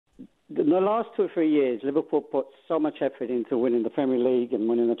in the last 2 or 3 years, Liverpool put so much effort into winning the Premier League and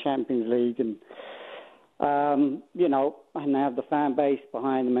winning the Champions League, and you know, and they have the fan base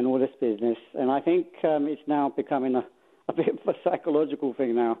behind them and all this business. And I think it's now becoming a bit of a psychological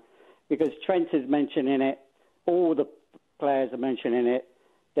thing now, because Trent is mentioning it, all the players are mentioning it.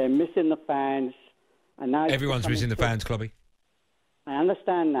 They're missing the fans, and now everyone's missing the fans, Klobby. I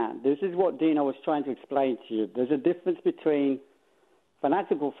understand that. This is what Dino was trying to explain to you. There's a difference between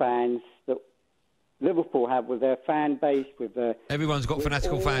fanatical fans that Liverpool have with their fan base, with their... Everyone's got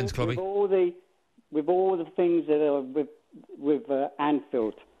fanatical fans, Klobby. With all the things that are with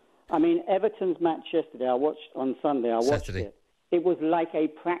Anfield. I mean, Everton's match yesterday, I watched on Sunday, I watched it. It was like a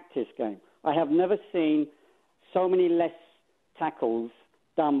practice game. I have never seen so many less tackles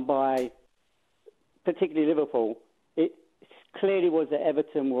done by, particularly Liverpool. It clearly was that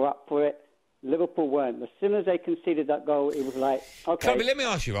Everton were up for it. Liverpool weren't. As soon as they conceded that goal, it was like, okay. Klobby, let me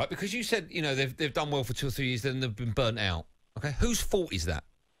ask you, right, because you said, you know, they've done well for 2 or 3 years, then they've been burnt out. Okay, whose fault is that?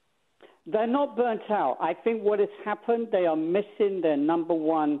 They're not burnt out. I think what has happened, they are missing their number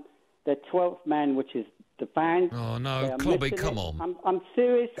one, their 12th man, which is the fans. Oh, no, Klobby, come on. I'm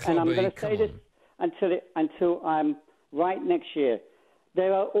serious, Klobby, and I'm going to say this until I'm right next year.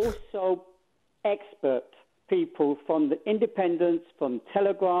 There are also expert people from the Independent, from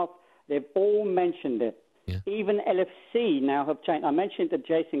Telegraph. They've all mentioned it. Yeah. Even LFC now have changed. I mentioned to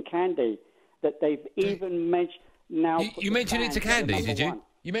Jason Candy that they've even mentioned now. You mentioned it to Candy, did you? One.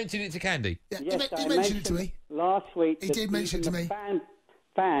 You mentioned it to Candy? Yeah, yes, he mentioned it to me. Last week. He did mention it to me.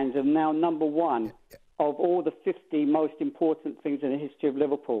 Fans are now number one of all the 50 most important things in the history of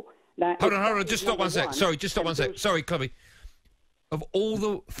Liverpool. Now, hold on. Just stop one sec. Sorry, just stop one sec. Sorry, Klobby. Of all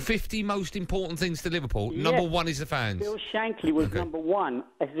the 50 most important things to Liverpool, number one is the fans. Bill Shankly was number one.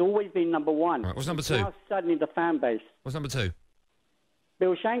 Has always been number one. Right, what's number two? Now suddenly the fan base. What's number two?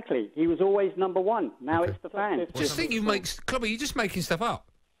 Bill Shankly. He was always number one. Now it's the fans. Just think Klobby, you're just making stuff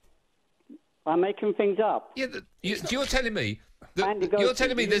up. I'm making things up. Yeah, you're telling me... You're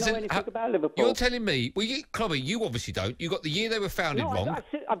telling me there's about Liverpool. You're telling me... Well, Klobby, you obviously don't. You got the year they were founded wrong.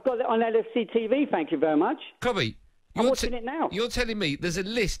 I've got it on LFC TV, thank you very much. Klobby... I'm watching it now. You're telling me there's a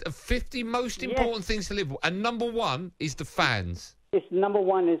list of 50 most important things to Liverpool, and number one is the fans. It's number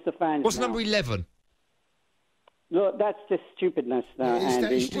one is the fans. What's number 11? Look, that's just stupidness now,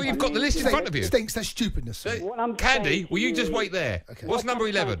 Andy. Well, you've got the list in front of you. Stinks, that's stupidness. Candy, will you just wait there? Okay. What's number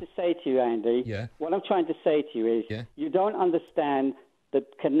 11? What I'm trying to say to you, Andy, what I'm trying to say to you is you don't understand the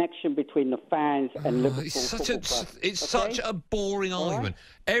connection between the fans and Liverpool. It's such a boring argument.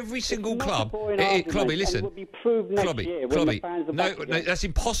 Every single club... Klobby, listen. It will be proved next year when the fans are back again. That's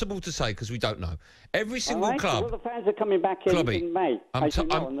impossible to say because we don't know. Every single club... Well, the fans are coming back in May. I'm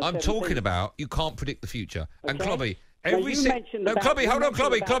talking about you can't predict the future. And Klobby... Klobby, hold on,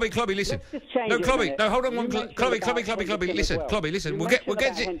 Klobby, listen. No, Klobby, no, hold on, Klobby, listen, Klobby, listen. We'll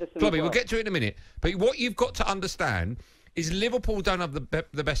get to it in a minute. But what you've got to understand is Liverpool don't have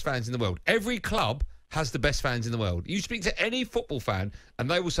the best fans in the world. Every club has the best fans in the world. You speak to any football fan,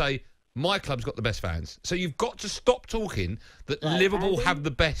 and they will say, my club's got the best fans. So you've got to stop talking that Liverpool have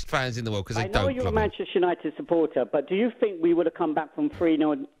the best fans in the world, because they don't. I know you're a Manchester United supporter, but do you think we would have come back from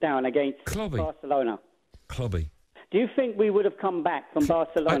 3-0 down against Barcelona? Klobby. Do you think we would have come back from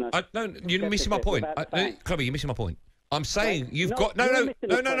Barcelona? No, you're missing my point. Klobby, you're missing my point. I'm saying you've got... No.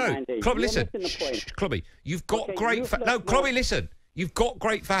 Klobby, listen. Klobby, you've got great... Klobby, listen. You've got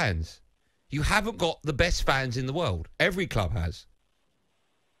great fans. You haven't got the best fans in the world. Every club has.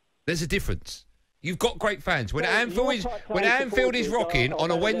 There's a difference. You've got great fans. When Anfield is rocking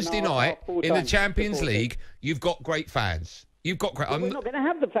on a Wednesday night in the Champions League, you've got great fans. You've got great... We're not going to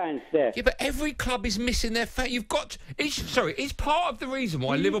have the fans there. Yeah, but every club is missing their fans. You've got... It's part of the reason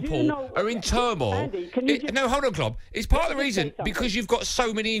why Liverpool are in turmoil. Andy, no, hold on, Klopp. It's part of the reason because you've got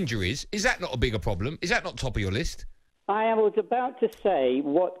so many injuries. Is that not a bigger problem? Is that not top of your list? I was about to say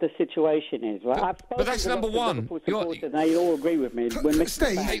what the situation is, right? But that's number one. They all agree with me. They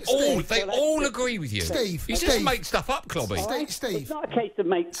all agree with you. Steve, you just make stuff up, Klobby. Steve. It's not a case of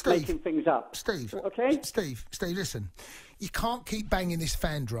making things up. Steve. Okay? Steve, listen. You can't keep banging this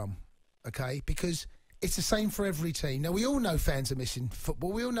fan drum, okay? Because it's the same for every team. Now, we all know fans are missing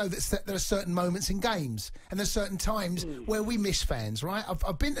football. We all know that there are certain moments in games and there's certain times where we miss fans, right?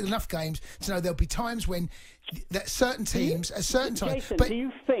 I've been to enough games to know there'll be times when that certain teams at certain times. Jason, but do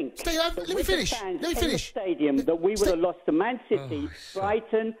you think? Steve, let me finish. In the stadium that we would have lost to Man City,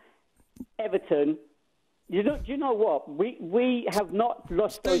 Brighton, Everton. Do you know what? We have not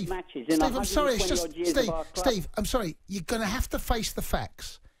lost those matches in 120 years of our club. Steve, I'm sorry. You're going to have to face the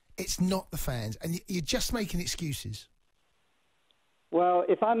facts. It's not the fans, and you're just making excuses. Well,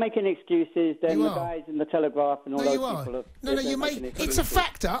 if I'm making excuses, then the guys in the Telegraph and all those people are... No, you make... It's a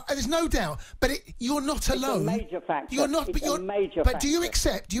factor, there's no doubt, but you're not alone. It's a major factor. You're not, it's a major but factor. do you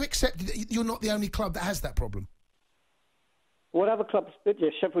accept that you're not the only club that has that problem? What other clubs?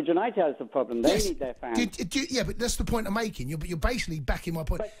 Sheffield United has a problem. They need their fans. Yeah, but that's the point I'm making. You're basically backing my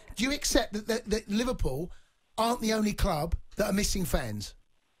point. But do you accept that Liverpool aren't the only club that are missing fans?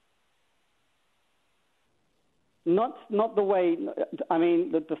 Not the way. I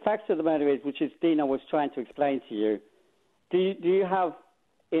mean, the facts of the matter is, which is Dino was trying to explain to you. Do you have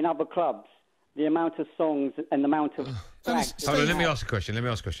in other clubs the amount of songs and the amount of? Hold on, let me ask a question.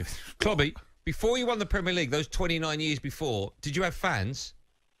 Klobby, before you won the Premier League, those 29 years before, did you have fans?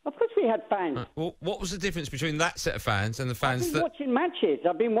 Of course we had fans. Well, what was the difference between that set of fans and the fans I've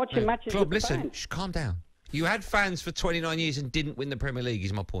been watching matches. Klobb, listen, calm down. You had fans for 29 years and didn't win the Premier League,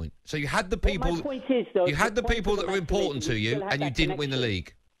 is my point. So you had the people... my point is, though... You had the people that were important to you and you didn't win the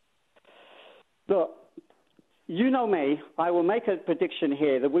league. Look, you know me. I will make a prediction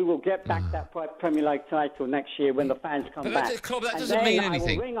here that we will get back that Premier League title next year when the fans come back. Klobb, that doesn't mean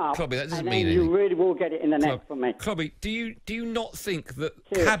anything. Klobby, that doesn't mean anything. You really will get it in the neck from me. Klobby, do you not think that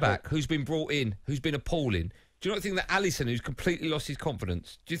Kabak, who's been brought in, who's been appalling, do you not think that Alisson, who's completely lost his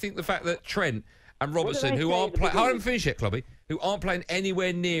confidence, do you think the fact that Trent and Robertson, who aren't playing... I haven't finished yet, Klobby. Who aren't playing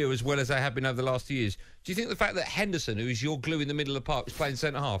anywhere near as well as they have been over the last 2 years. Do you think the fact that Henderson, who is your glue in the middle of the park, is playing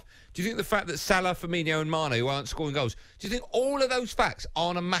centre-half? Do you think the fact that Salah, Firmino and Mane, who aren't scoring goals, do you think all of those facts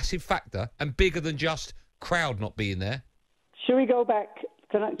aren't a massive factor and bigger than just crowd not being there? Should we go back...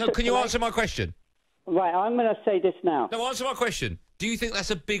 Can you answer my question? Right, I'm going to say this now. No, answer my question. Do you think that's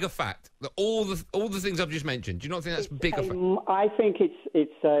a bigger fact? That all the things I've just mentioned, do you not think that's a bigger fact? I think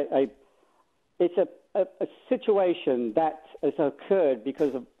it's a situation that has occurred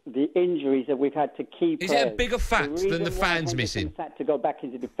because of the injuries that we've had to keep. Is it a bigger fact than the fans missing? Had to go back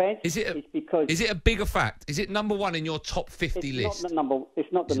into defence. Is it a bigger fact? Is it number one in your top 50 list? It's not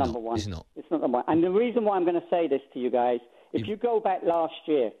the number one. It's not. It's not number one. And the reason why I'm going to say this to you guys, if you go back last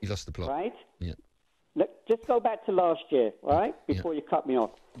year, you lost the plot, right? Yeah. Just go back to last year, right? Before you cut me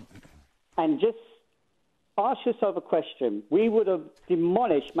off, and just ask yourself a question. We would have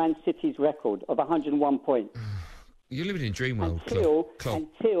demolished Man City's record of 101 points. You're living in dream world,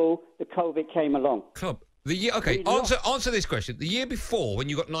 until the COVID came along. Answer this question. The year before, when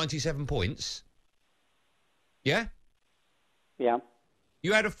you got 97 points, yeah? Yeah.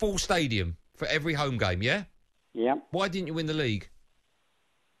 You had a full stadium for every home game, yeah? Yeah. Why didn't you win the league?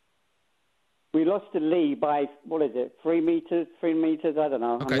 We lost the league by, 3 metres? 3 metres? I don't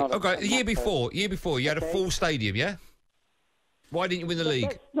know. Okay. The year before, you had a full stadium, yeah? Why didn't you win the league?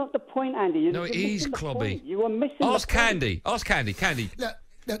 That's not the point, Andy. No, it is, Klobby. You were missing Ask Candy. Ask Candy.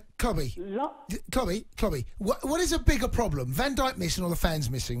 Look, Klobby, what is a bigger problem? Van Dijk missing or the fans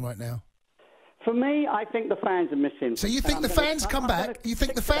missing right now? For me, I think the fans are missing. So you think the fans come back? You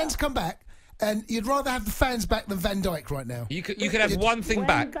think the fans come back? And you'd rather have the fans back than Van Dijk right now? You could have one thing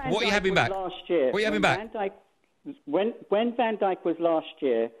back. What are you having back? Last year, what are you having back? When Van Dijk was last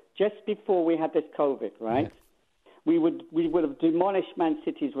year, just before we had this COVID, right? Yeah. We would have demolished Man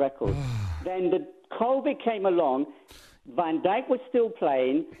City's record. Then the COVID came along. Van Dijk was still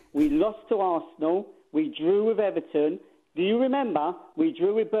playing. We lost to Arsenal. We drew with Everton. Do you remember? We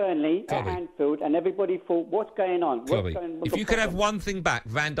drew with Burnley at Anfield, and everybody thought, what's going on? If you could have one thing back,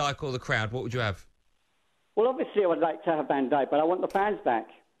 Van Dijk or the crowd, what would you have? Well, obviously, I would like to have Van Dijk, but I want the fans back.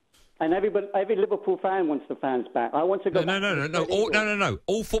 And every Liverpool fan wants the fans back. I want to go back. No.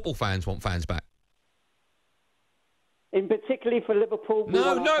 All football fans want fans back. In particularly for Liverpool?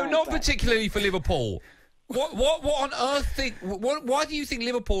 Not particularly for Liverpool. What on earth why do you think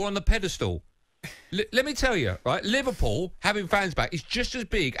Liverpool are on the pedestal? Let me tell you, right? Liverpool having fans back is just as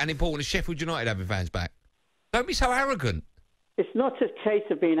big and important as Sheffield United having fans back. Don't be so arrogant. It's not a case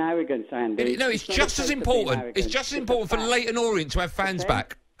of being arrogant, Andy. It's just as important. It's just as important for Leyton Orient to have fans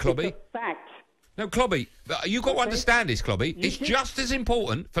back, Klobby. It's a fact. No, Klobby, you've got to understand this, Klobby. It's just as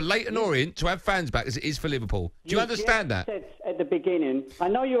important for Leyton Orient to have fans back as it is for Liverpool. Do you understand that? Said at the beginning, I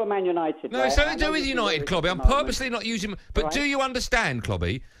know you're a Man United. No, it's nothing to do with United, Klobby. I'm purposely not using... But do you understand,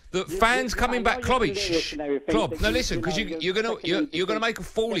 Klobby, that fans coming back... Klobby, shh. Klob, no, listen, because you're going to make a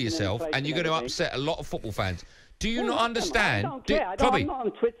fool of yourself and you're going to upset a lot of football fans. Do you not understand? I don't care. I'm not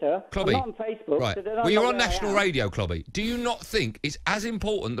on Twitter. Klobby, I'm not on Facebook. Right. So well, you're on national radio, Klobby. Do you not think it's as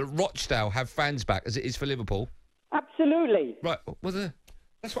important that Rochdale have fans back as it is for Liverpool? Absolutely. Right. Well,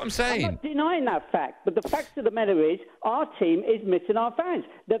 that's what I'm saying. I'm not denying that fact, but the fact of the matter is our team is missing our fans.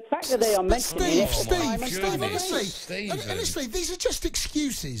 The fact that they are mentioning Steve, honestly, these are just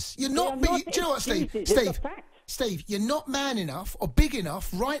excuses. You're not... Do you know what, Steve? Steve, Steve, you're not man enough or big enough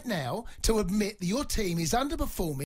right now to admit that your team is underperforming.